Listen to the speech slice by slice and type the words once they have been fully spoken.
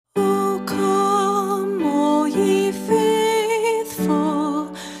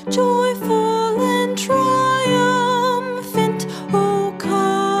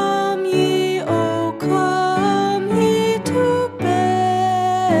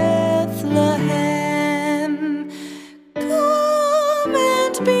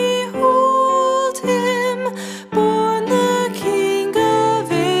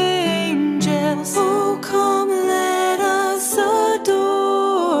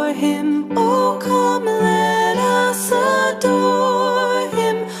him. Oh, come, let us adore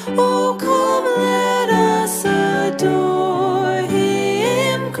him. Oh, come, let us adore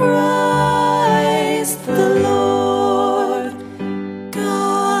him, Christ the Lord.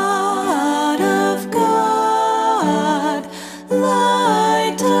 God of God,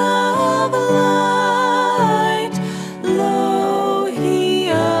 light of light, lo, he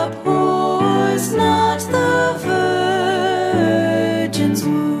abhors not the virgin's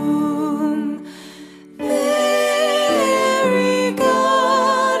womb.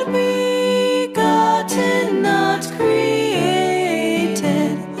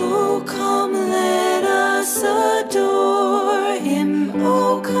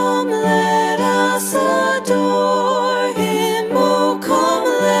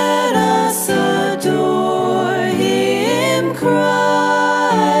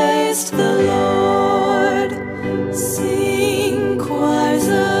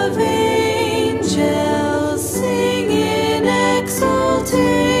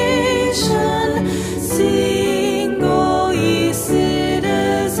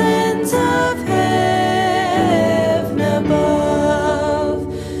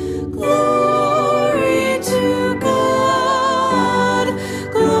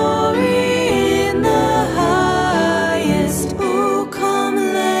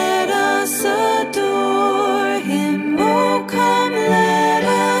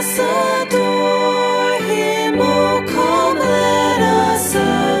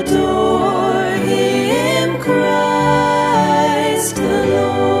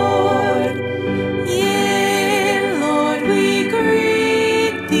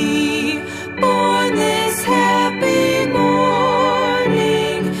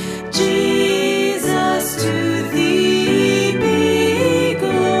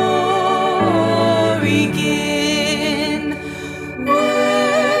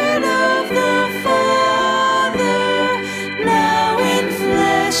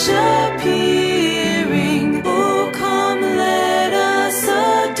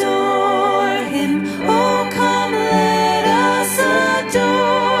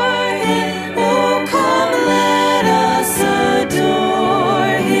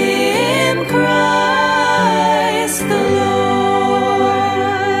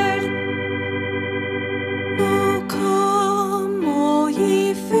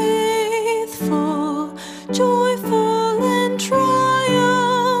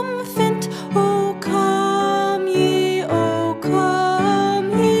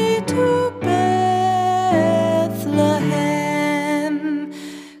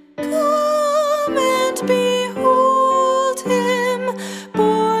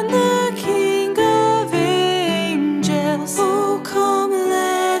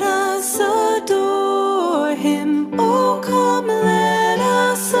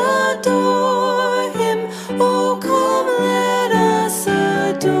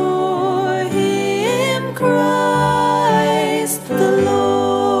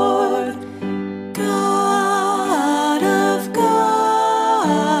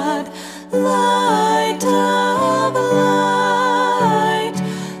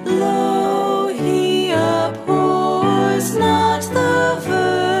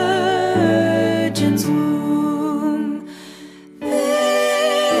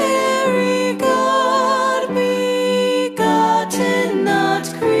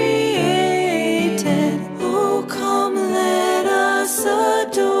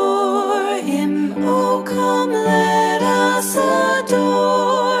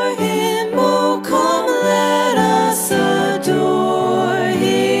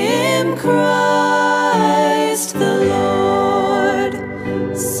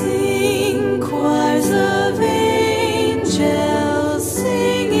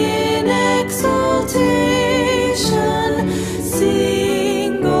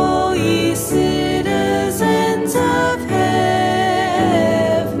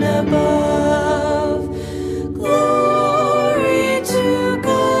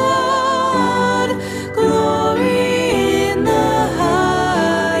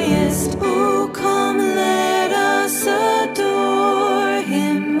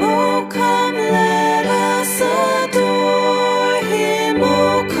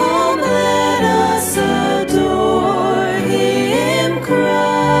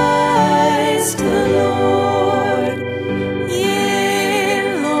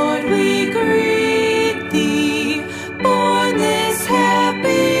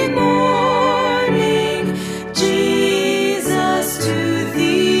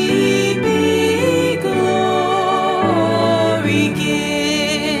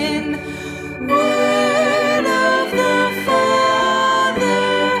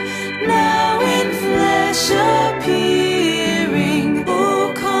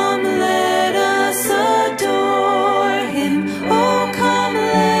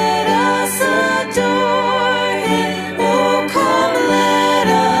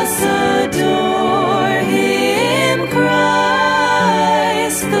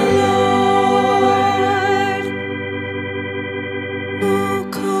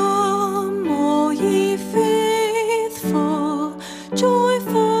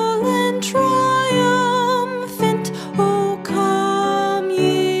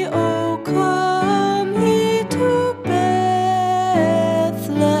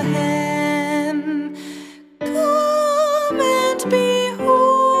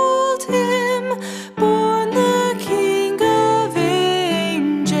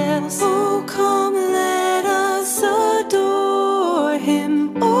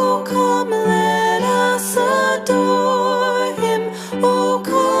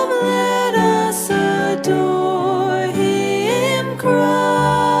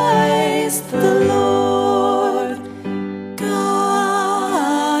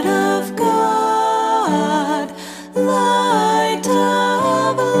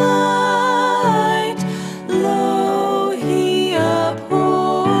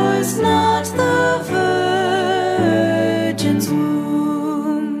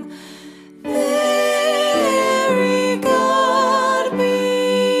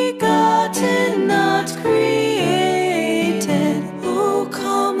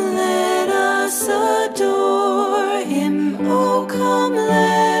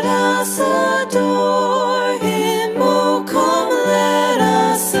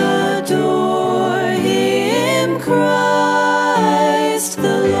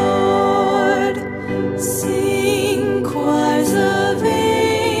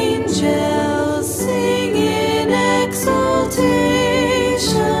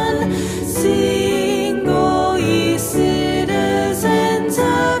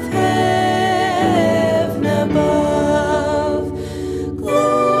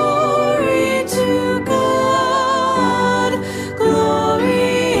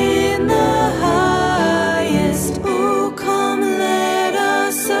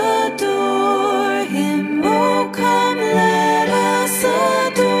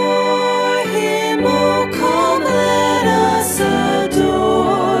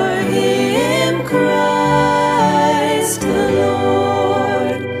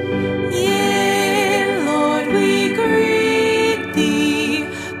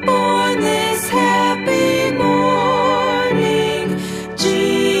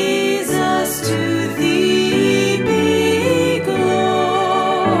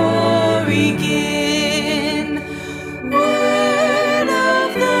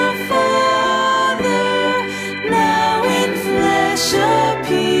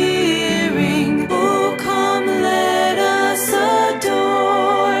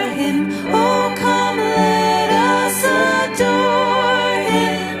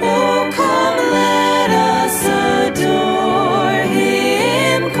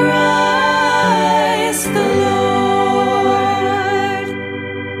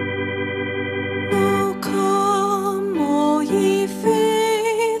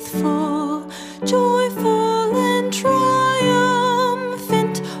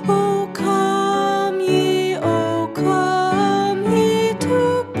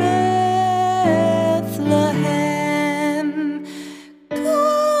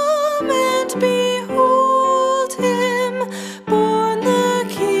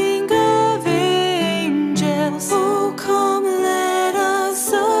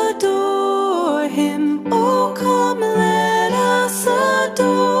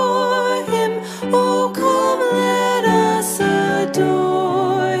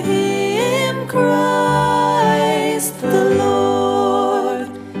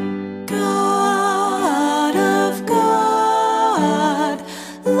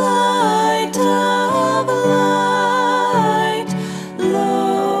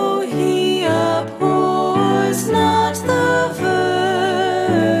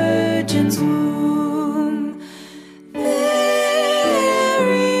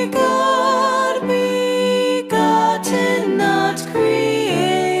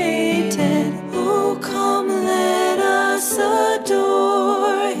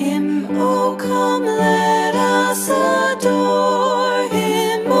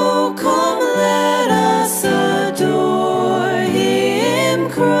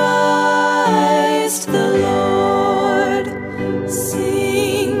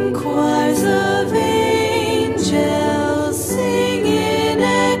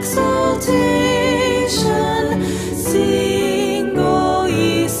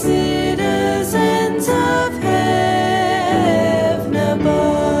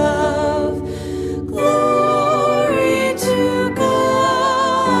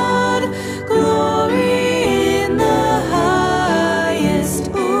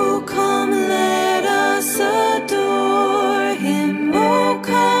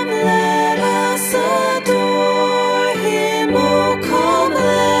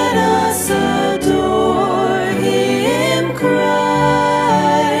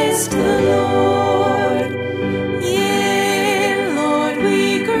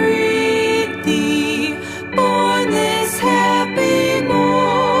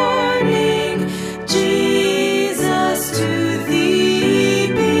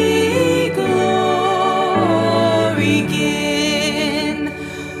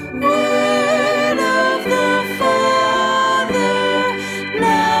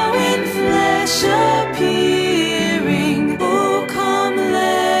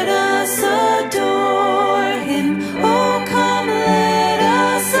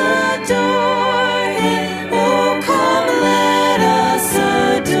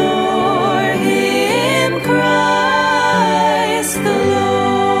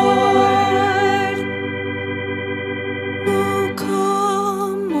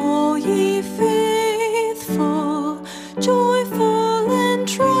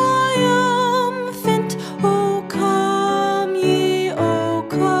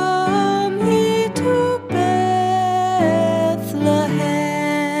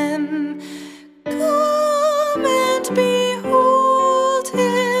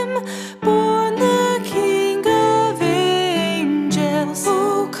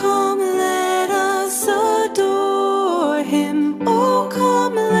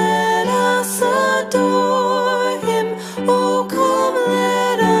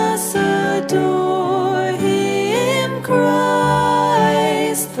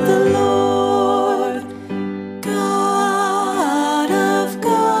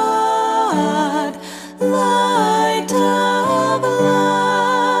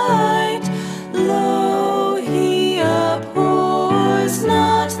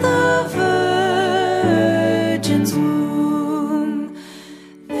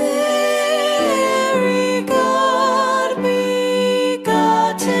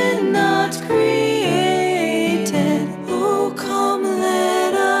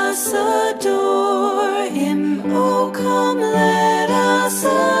 adore Him. Oh, come, let us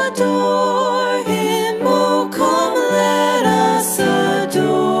adore Him. Oh, come, let us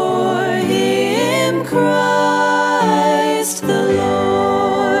adore Him, Christ the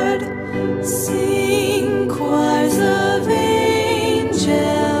Lord. Sing, choirs of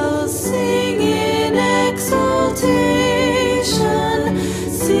angels, sing in exultation.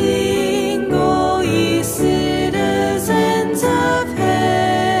 Sing, all ye citizens of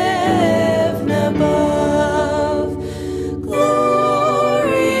heaven above.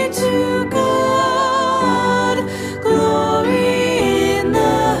 Glory to God, glory in the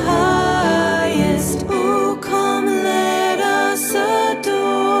highest. Oh, come, let us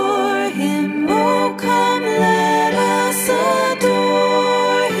adore Him. Oh, come, let us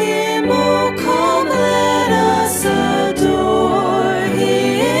adore Him. Oh, come, let us adore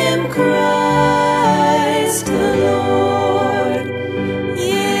Him, Christ the Lord.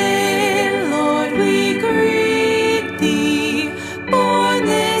 Yea, Lord, we greet Thee, born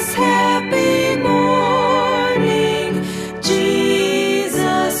this happy morning.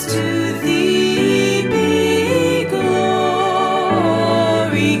 Jesus, to Thee be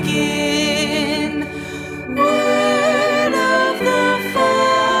glory given. Word of the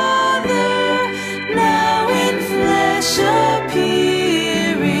Father, now in flesh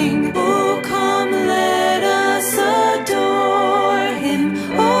appearing. Oh, come, let us adore Him.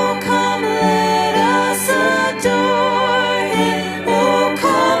 Oh, come, let us adore Him. Oh,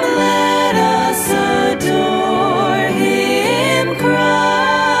 come, let us adore Him,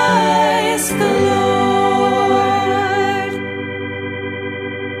 Christ the Lord.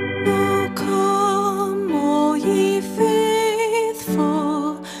 Oh, come, all ye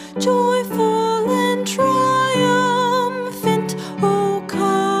faithful, joyful and triumphant. Oh,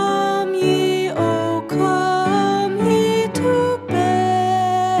 come ye to Bethlehem.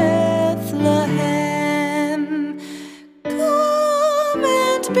 Come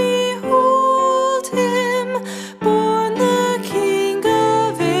and behold Him, born the King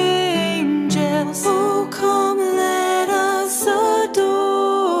of angels. Oh, come, let us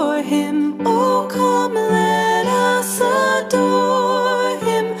adore Him. Oh, come, let us adore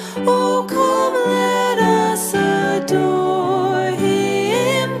Him. Oh, come, let us adore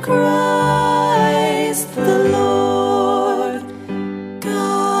Him, Christ the Lord.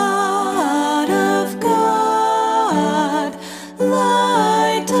 God of God,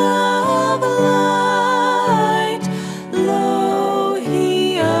 light of light, lo,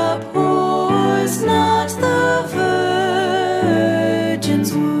 He abhors not the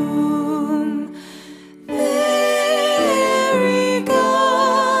virgin's womb. Very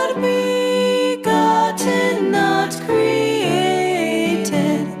God begotten, not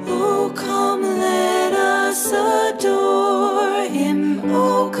created. Oh, come, let us adore Him.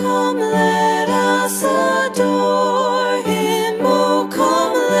 Oh, come, let us adore Him. Oh,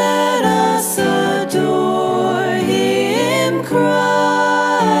 come, let us adore Him,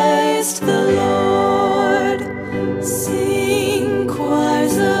 Christ the Lord. Sing,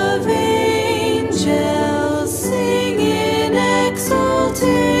 choirs of angels, sing in exultation.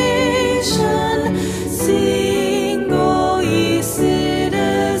 Sing, all ye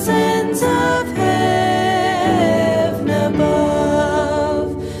citizens of heaven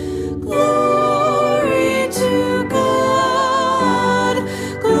above. Glory to God,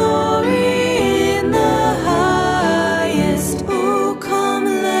 glory in the highest. Oh, come,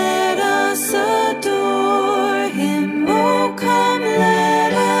 let us adore Him. Oh, come,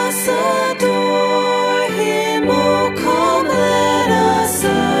 let us adore Him. Oh, come, let us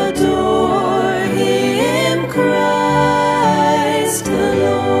adore Him, Christ the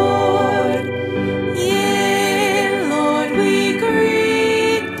Lord. Yea, Lord, we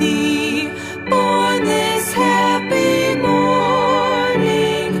greet Thee, born this happy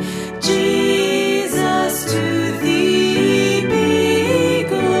morning. Jesus, to Thee be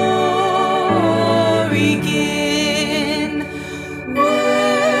glory given.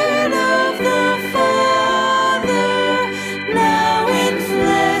 Word of the Father, now in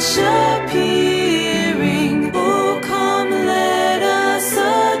flesh appearing. Oh, come, let us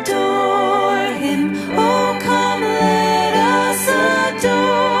adore Him. Oh, come, let us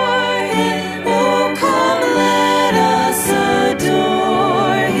adore Him. Oh, come, let us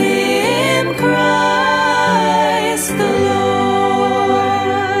adore Him, Christ the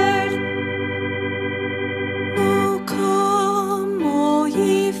Lord. Oh, come, all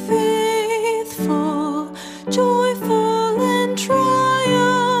ye faithful, joyful and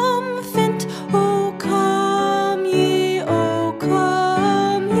triumphant. Oh, come ye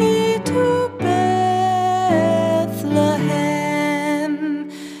to Bethlehem.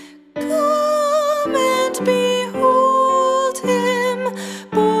 Come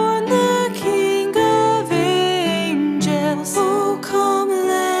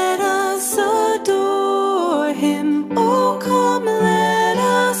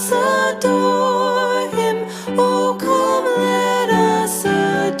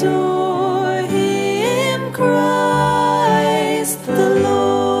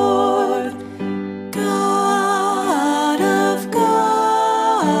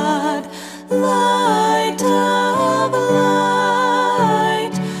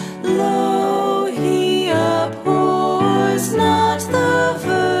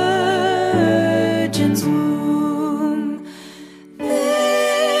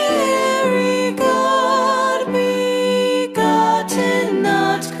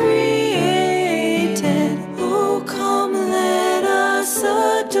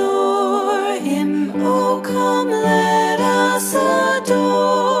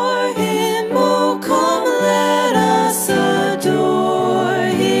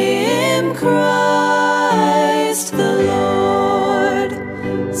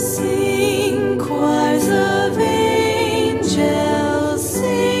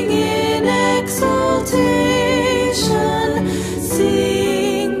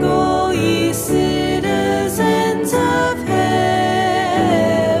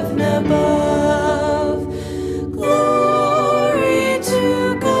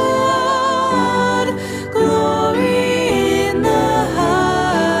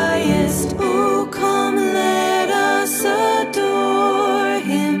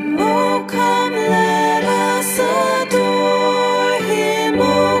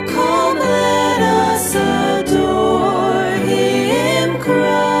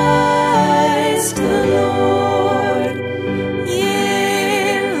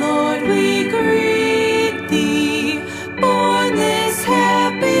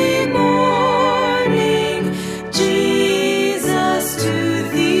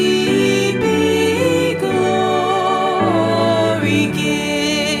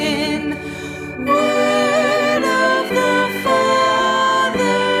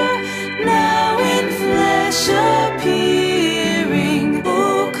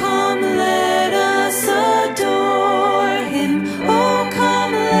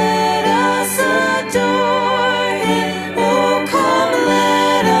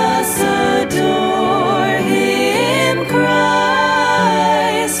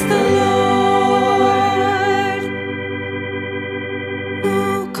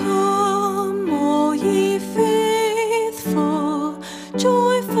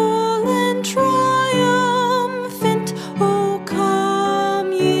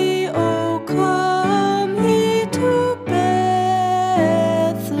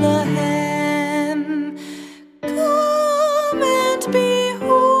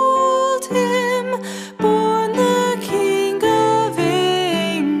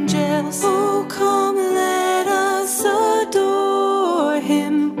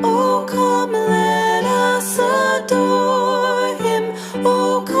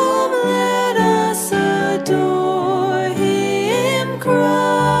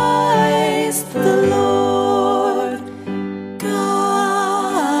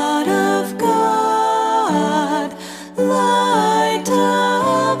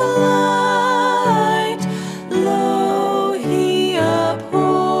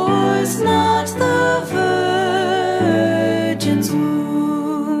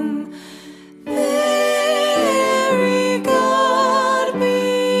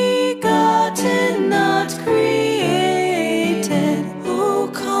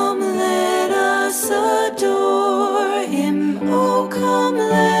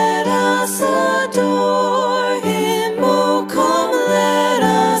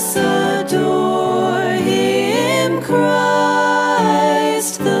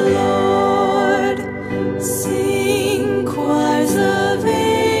Christ the Lord. Sing, choirs of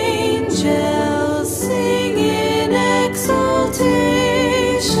angels, sing in exultation.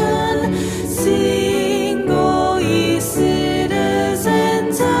 Sing, all ye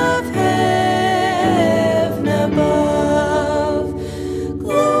citizens of heaven above.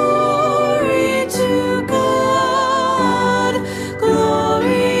 Glory to God,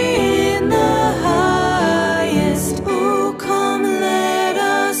 glory in the highest.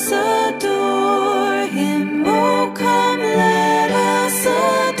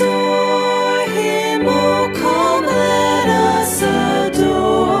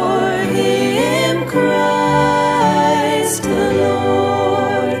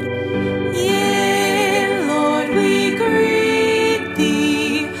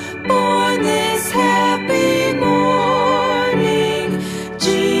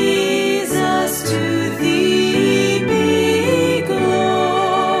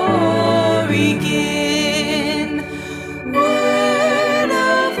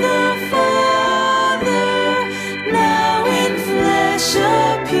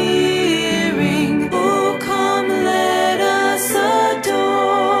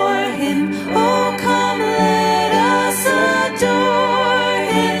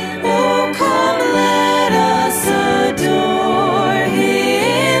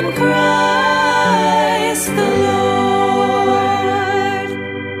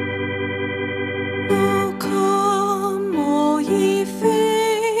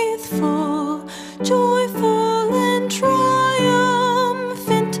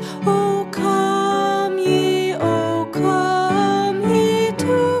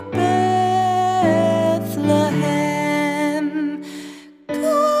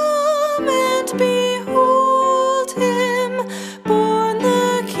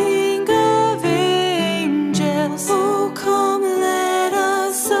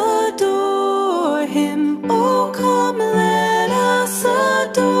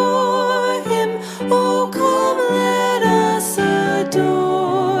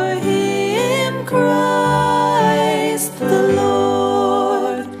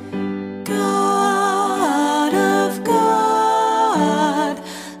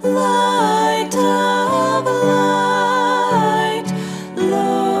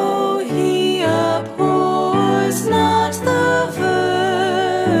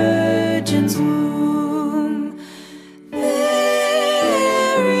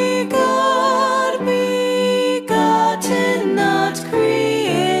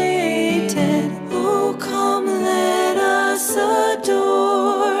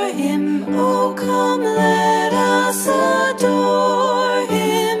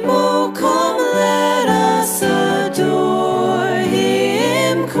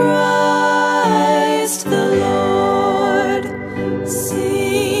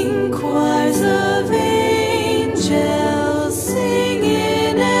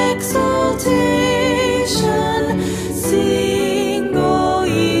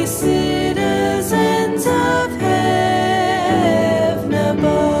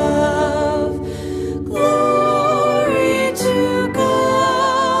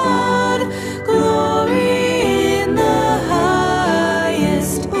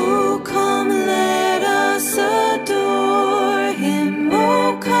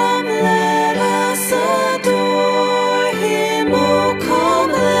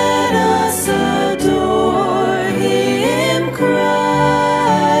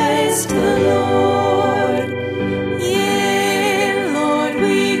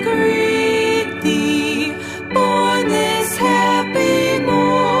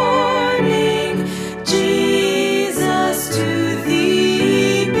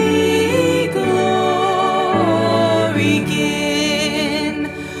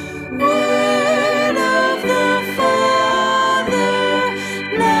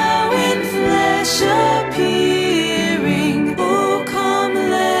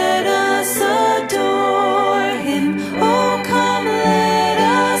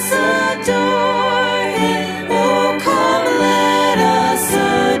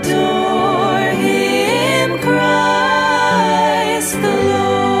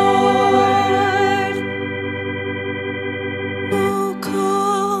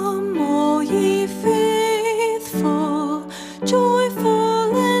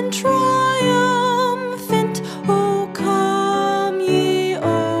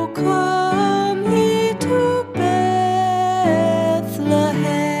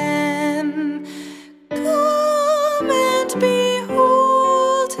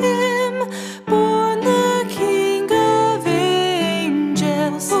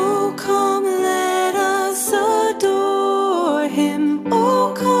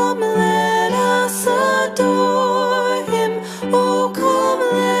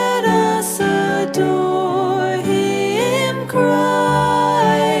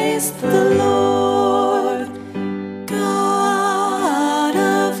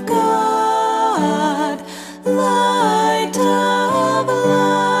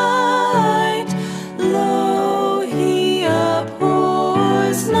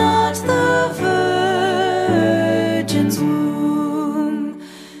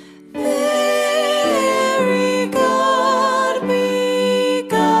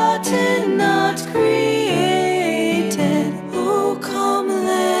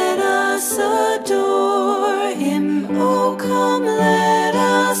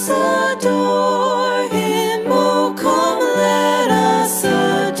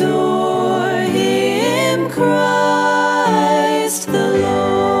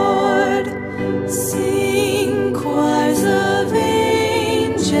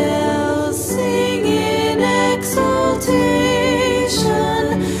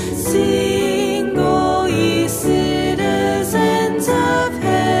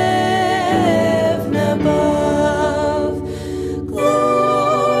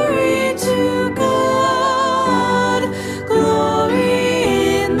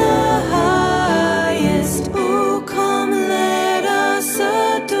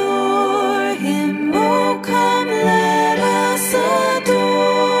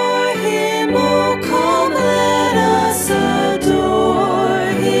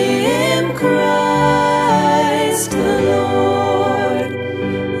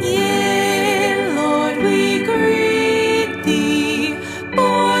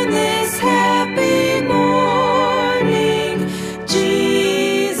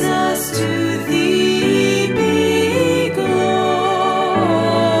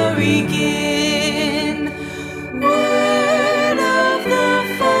 begin. Word of the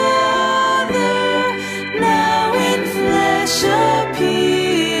Father, now in flesh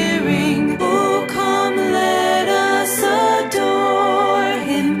appearing. Oh, come, let us adore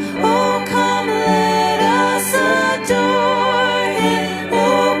Him. Oh, come, let us adore Him.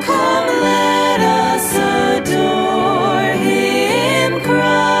 Oh, come, let us adore Him,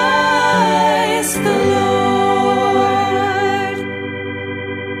 Christ the Lord.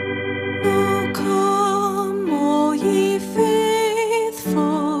 Oh, come, all ye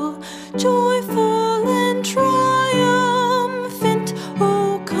faithful, joyful and triumphant.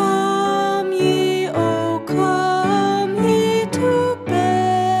 Oh, come ye to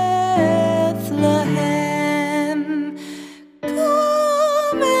Bethlehem.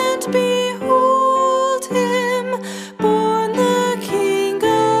 Come and behold Him, born the King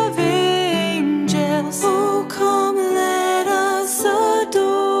of angels. Oh, come, let us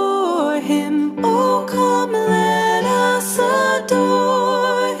adore Him. Oh, come, let us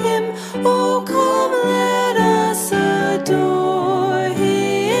adore Him. Oh, come, let us adore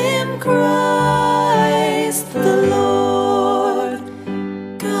Him, Christ the Lord.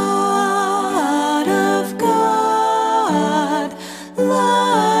 God of God,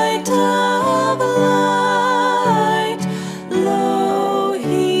 light of light, lo,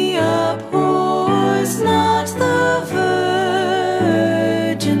 He abhors not the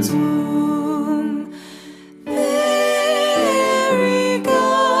virgin's womb. Very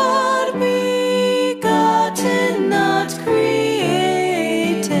God begotten, not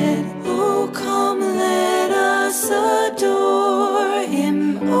created. Oh, come, let us adore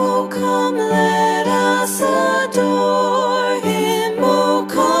Him. Oh, come, let us adore Him. Oh,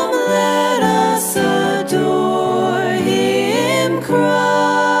 come, let us adore Him,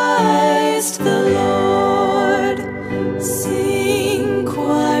 Christ the Lord. Sing,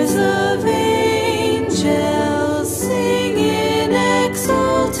 choirs of angels, sing in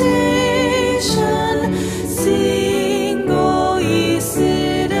exaltation. Sing, all ye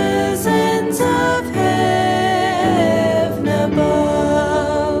citizens of heaven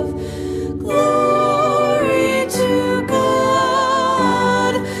above. Glory to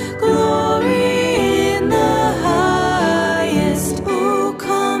God, glory in the highest. Oh,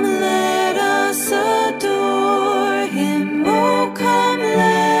 come, let us adore Him. Oh, come,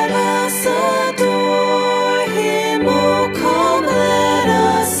 let us adore Him. Oh, come, let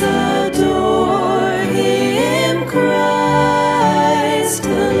us adore Him, Christ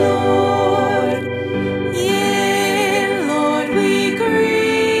the Lord. Yea, Lord, we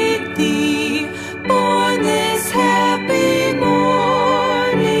greet Thee, born this happy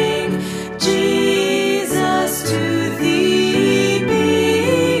morning. Jesus, to Thee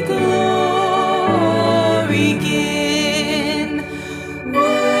be glory given.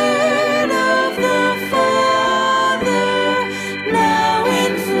 Word of the Father, now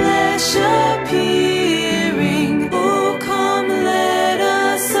in flesh appearing. Oh, come, let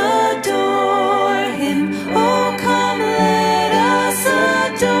us adore Him. Oh, come, let us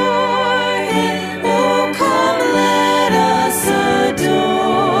adore Him. Oh, come, let us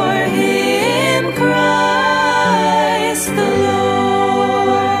adore Him, Christ the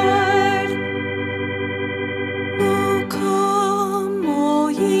Lord. Oh, come, all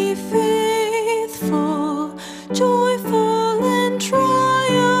ye faithful, joyful and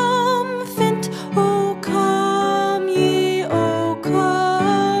triumphant. Oh, come ye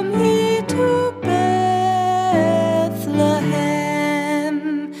to Bethlehem.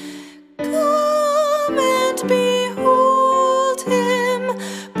 Come and behold Him,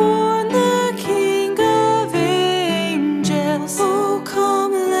 born the King of angels. Oh,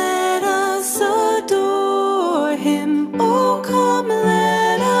 come, let us adore Him. Oh, come,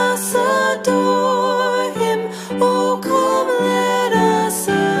 let us adore Him. Oh, come, let us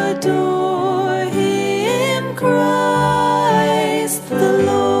adore Him, Christ the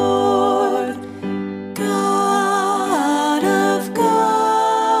Lord. God of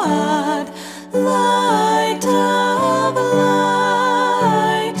God, light of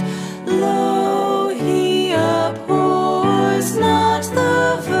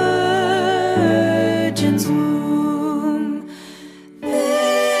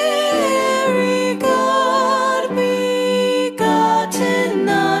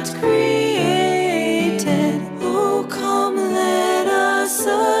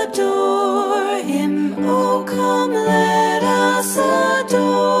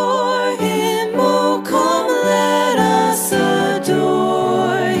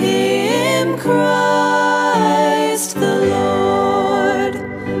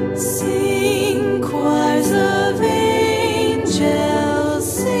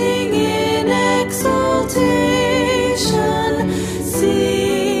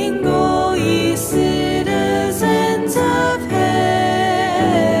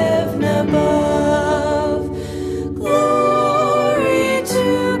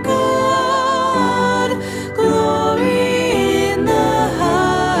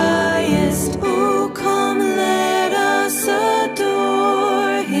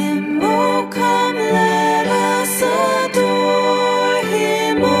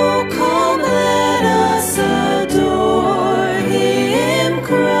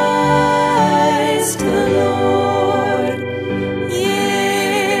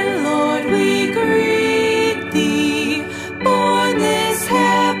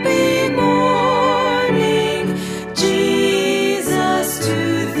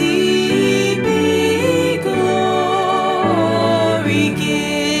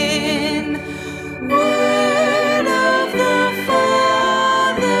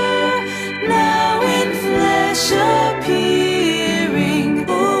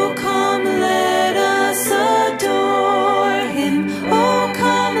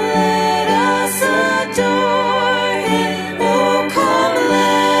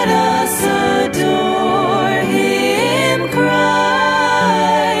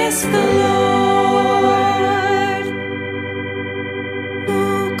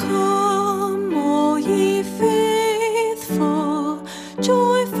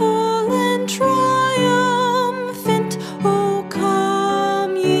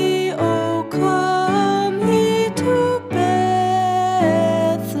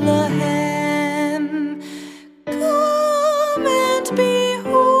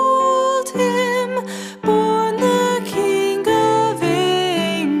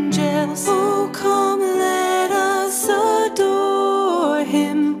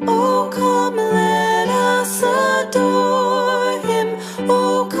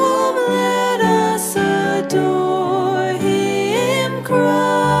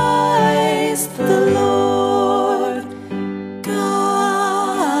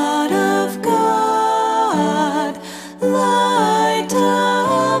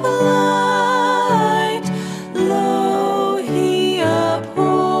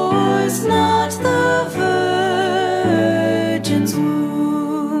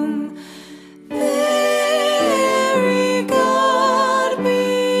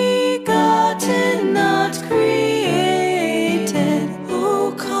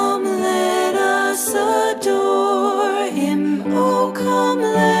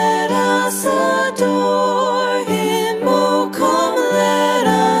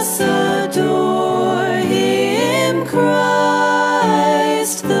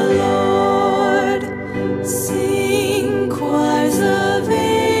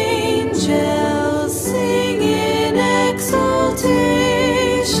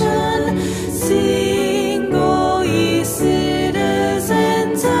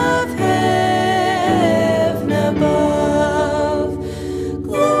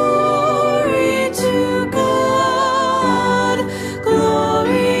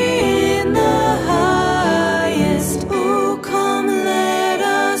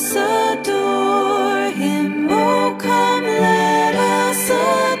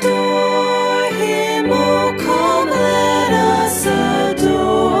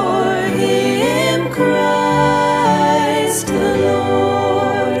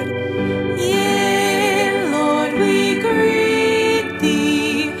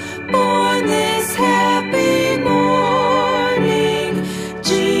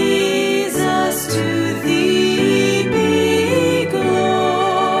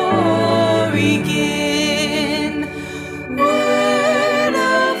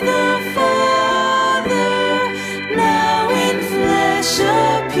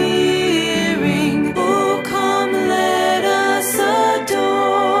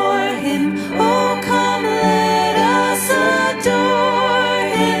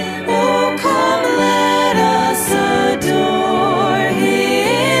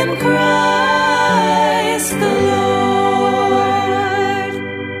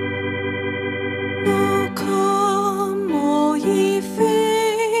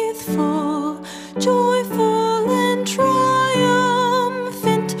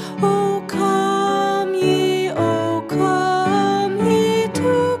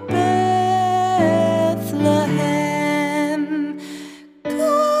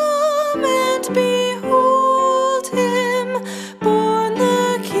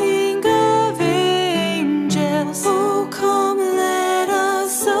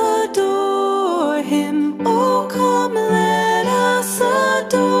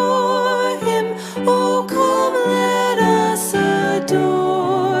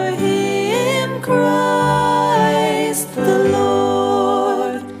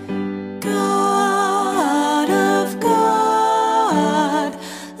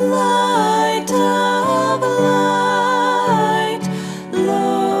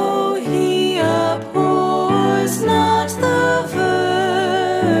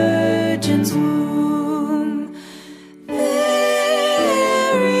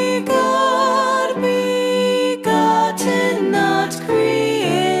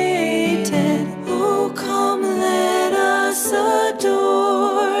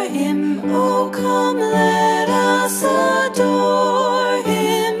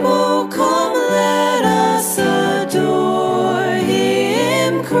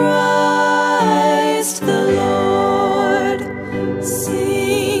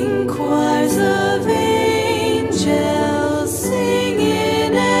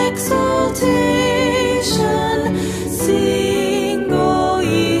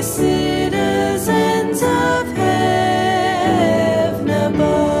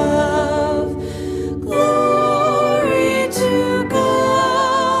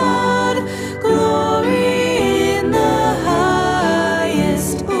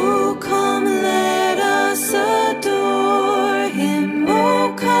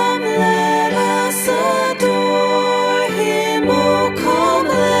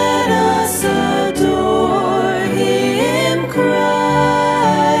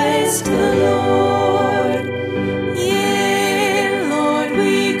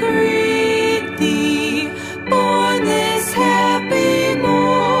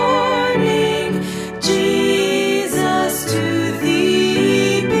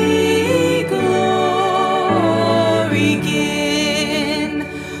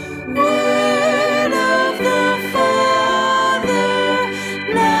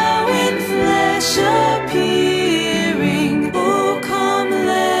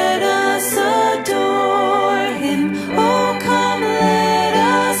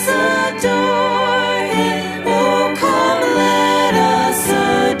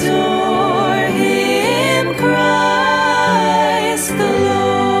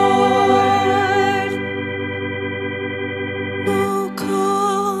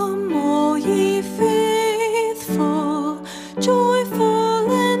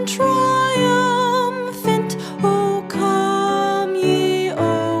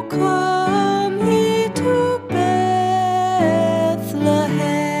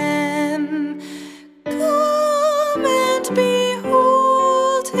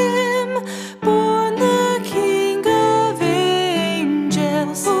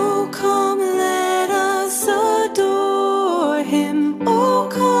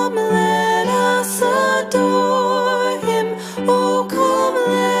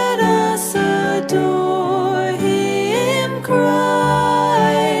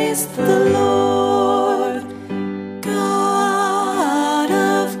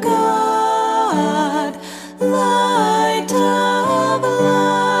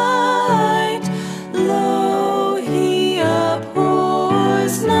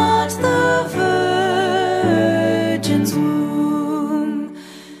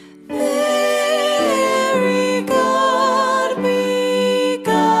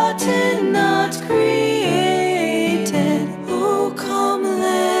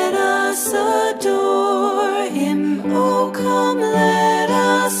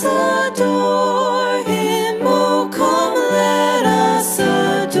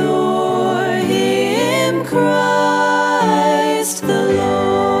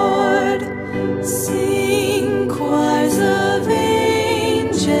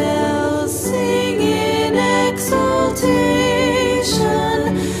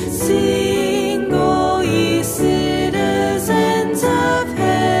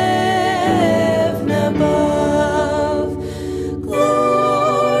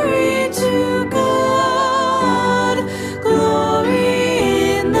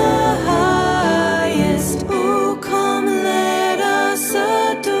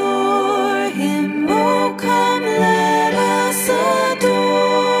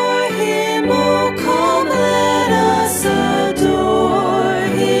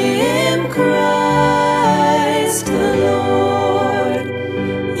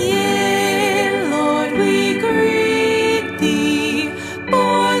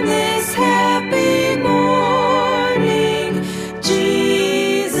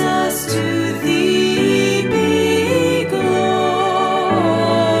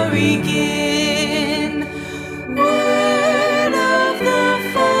begin. Word of the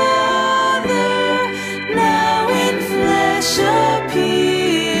Father, now in flesh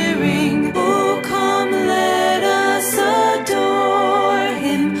appearing. Oh, come, let us adore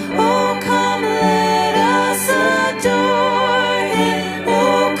Him. Oh, come, let us adore Him.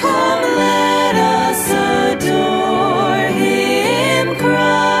 Oh, come, let us adore Him,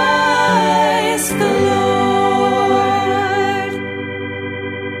 Christ the Lord.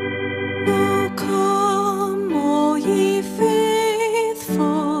 Oh, come, all ye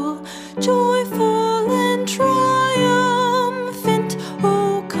faithful, joyful and triumphant.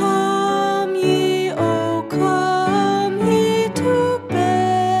 Oh, come ye to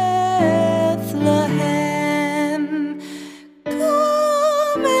Bethlehem.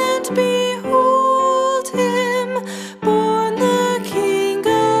 Come and behold Him, born the King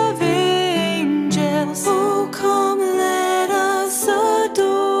of angels. Oh, come, let us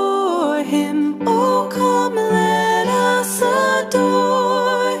adore Him. Oh, come, let us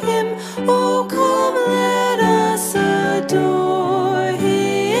adore Him. Oh, come, let us adore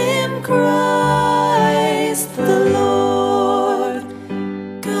Him, Christ the Lord.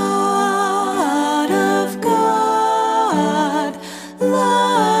 God of God,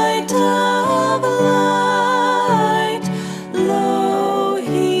 light of light, lo,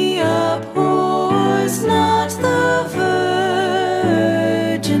 He abhors not the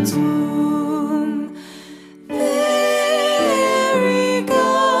virgin's womb.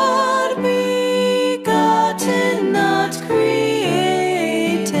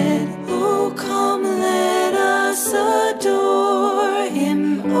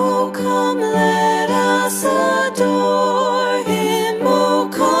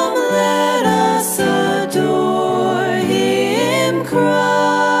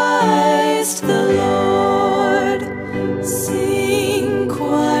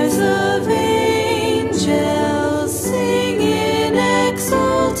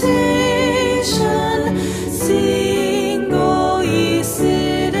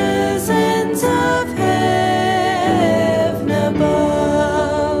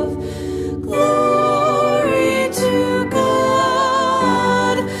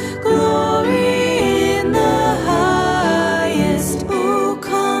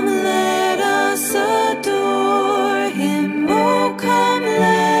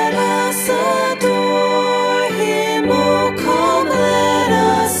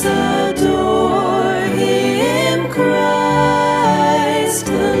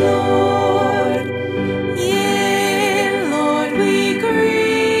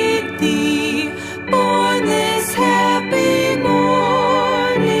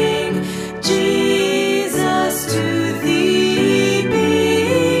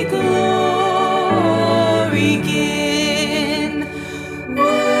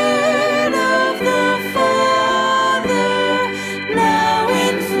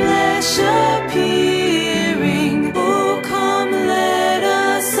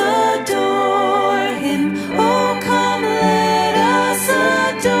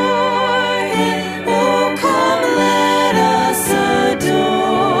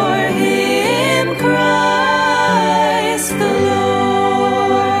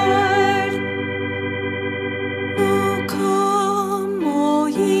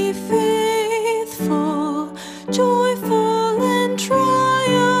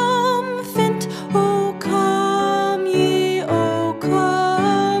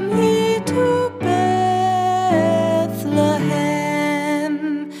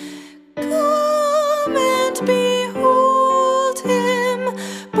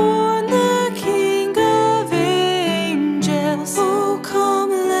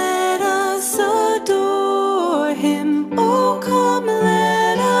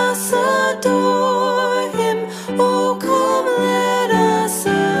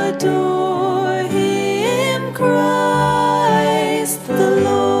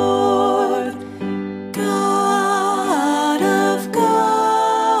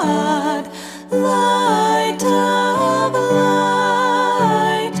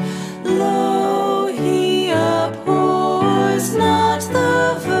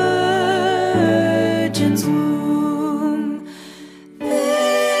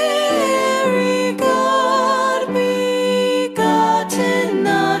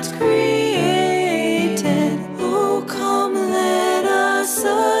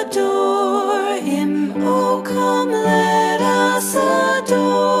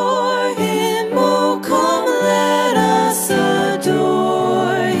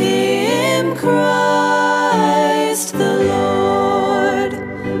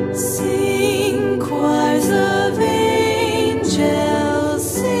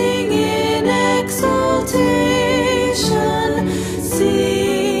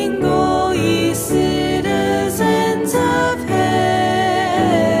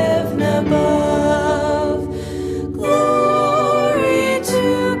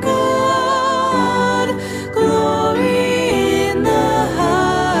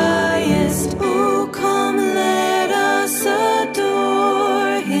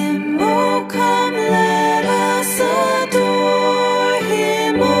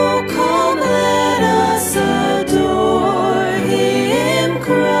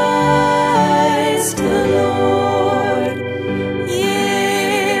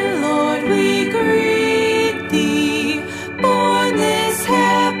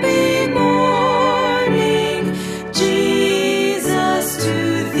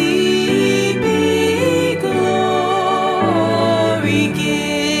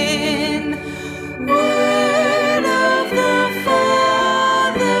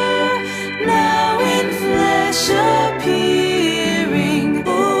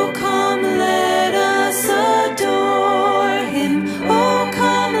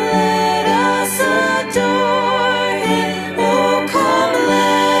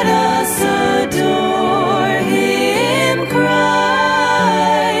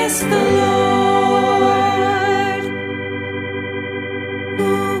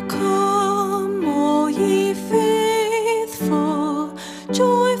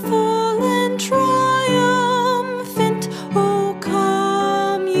 joyful and triumphant. O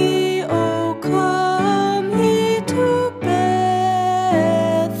come ye to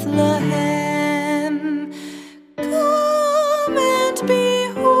Bethlehem. Come and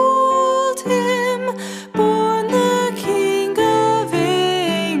behold him, born the King of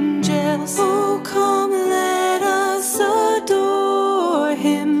angels. Oh, come, let us adore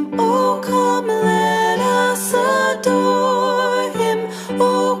him. Oh, come, let us adore him.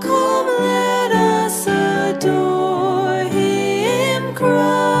 Oh, come, let us adore him,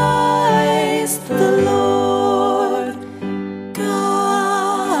 Christ the Lord.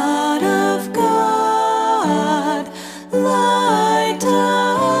 God of God, light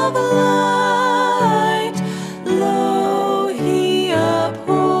of light, lo, he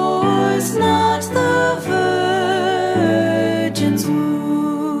abhors not the virgin's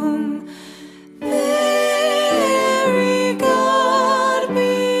womb. Very God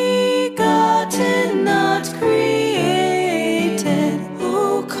begotten, not created.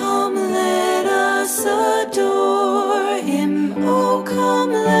 Oh, come, let us adore him. Oh,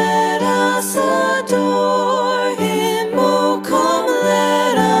 come, let us adore him. Oh, come,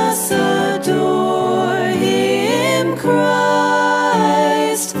 let us adore him,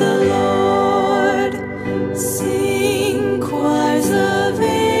 Christ the Lord. Sing, choirs of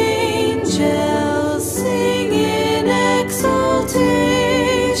angels, sing in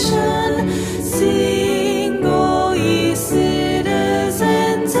exultation. Sing, all ye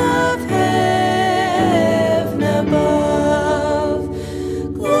citizens of heaven above.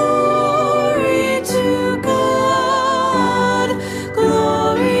 Glory to God,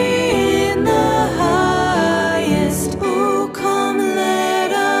 glory in the highest. Oh, come,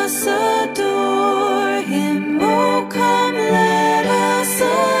 let us adore him. Oh, come, let us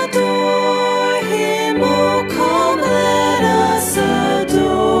adore him. Oh, come, let us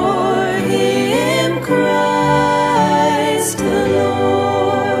adore him, Christ the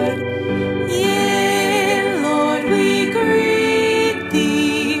Lord. Yea, Lord, we greet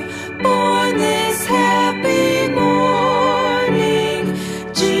thee, born this happy morning.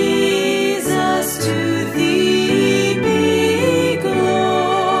 Jesus, to thee be glory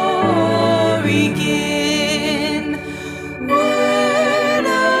given. Word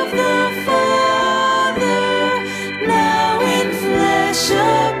of the Father, now in flesh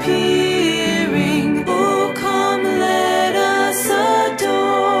appearing. Oh, come, let us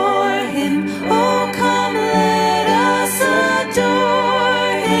adore him. Oh, come, let us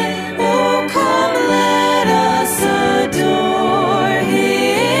adore him. Oh, come, let us adore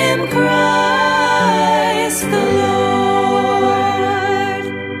him, Christ the Lord.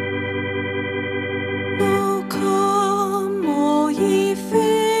 Oh, come, all ye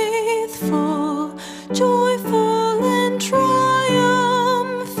faithful, joyful and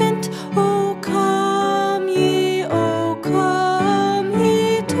triumphant. Oh, come ye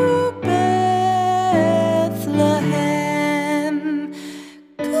to Bethlehem.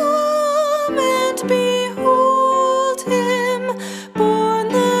 Come and behold him, born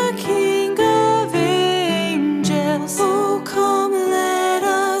the King of angels. Oh, come, let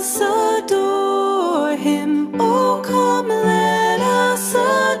us adore him. Oh, come, let us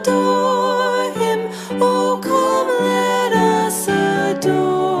adore him. Oh, come, let us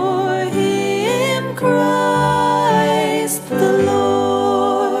adore him, Christ the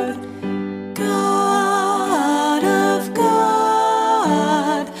Lord. God of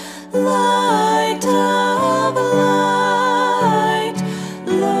God, light of light,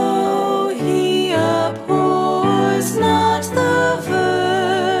 lo, he abhors not the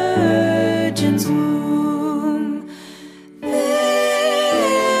virgin's womb.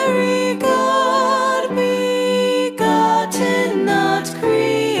 Very God begotten, not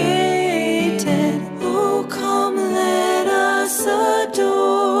created. Oh, come, let us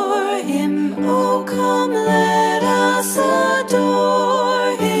adore him. Oh, come, let us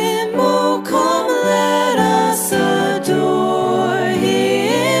adore him. Oh, come, let us adore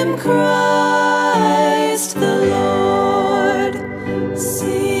him, Christ the Lord.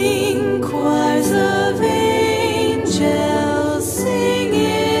 Sing, choirs of angels, sing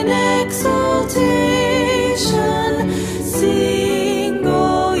in exultation. Sing,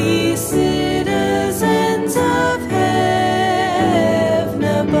 all ye citizens of heaven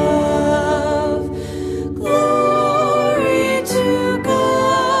above. Glory to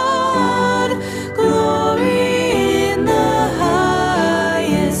God, glory in the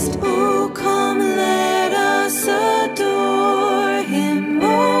highest. Oh,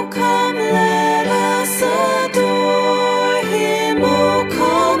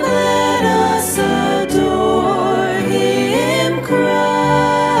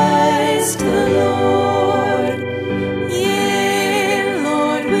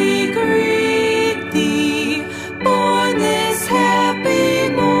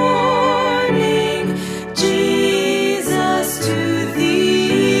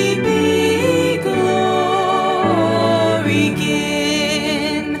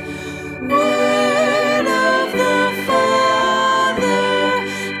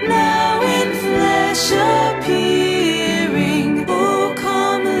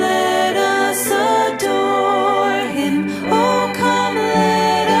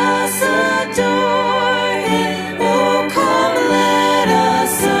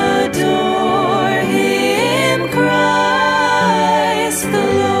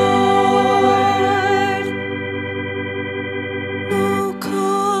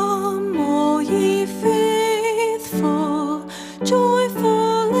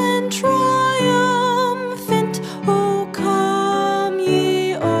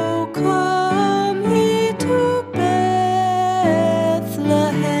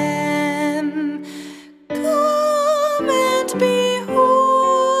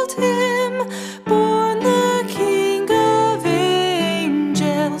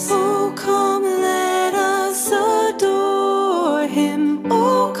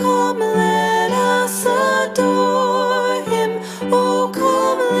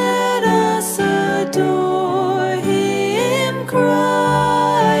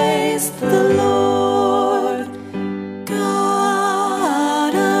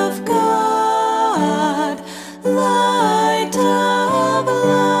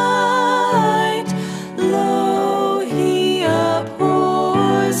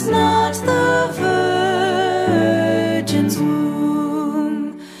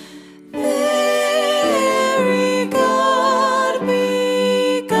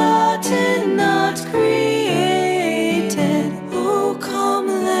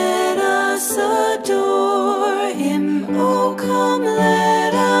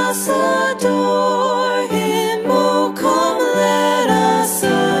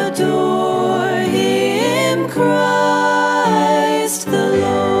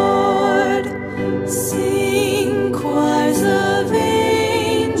 Lord. Sing, choirs of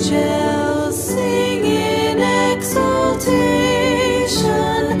angels, sing in exaltation.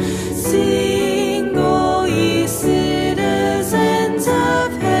 Sing, all ye citizens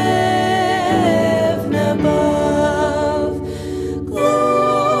of heaven above.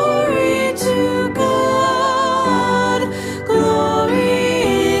 Glory to God,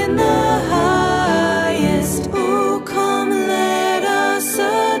 glory in the highest. Oh, come, let us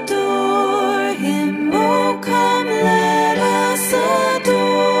adore Him. Oh, come, let us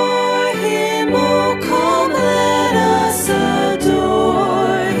adore Him. Oh, come, let us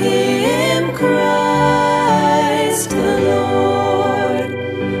adore Him, Christ the Lord.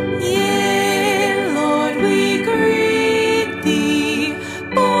 Yea, Lord, we greet Thee,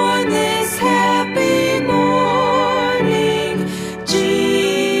 born this happy morning.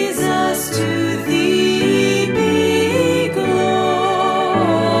 Jesus, to Thee be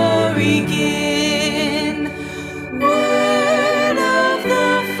glory given. Word of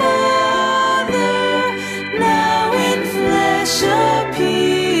the Father, now in flesh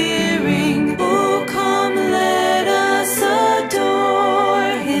appearing. Oh, come, let us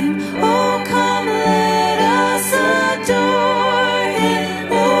adore Him. Oh, come, let us adore Him.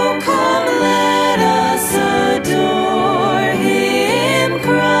 Oh, come, let us adore Him,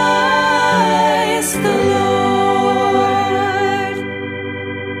 Christ the Lord.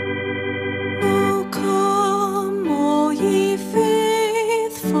 Oh, come, all ye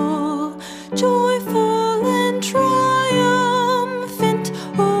faithful, joyful and triumphant.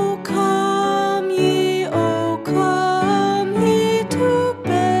 Oh, come ye to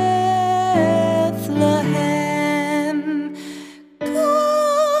Bethlehem.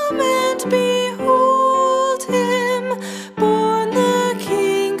 Come and behold Him, born the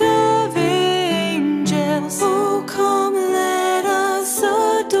King of angels. Oh, come, let us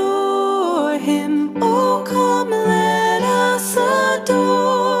adore Him. Oh, come, let us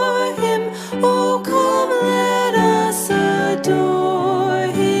adore Him. Oh, come, let us adore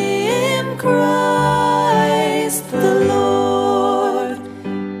Him, Christ the Lord.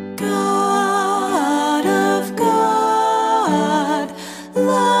 God of God,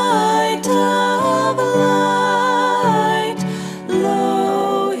 light of light,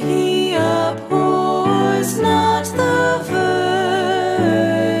 lo, He abhors not the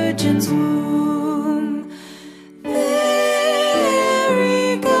virgin's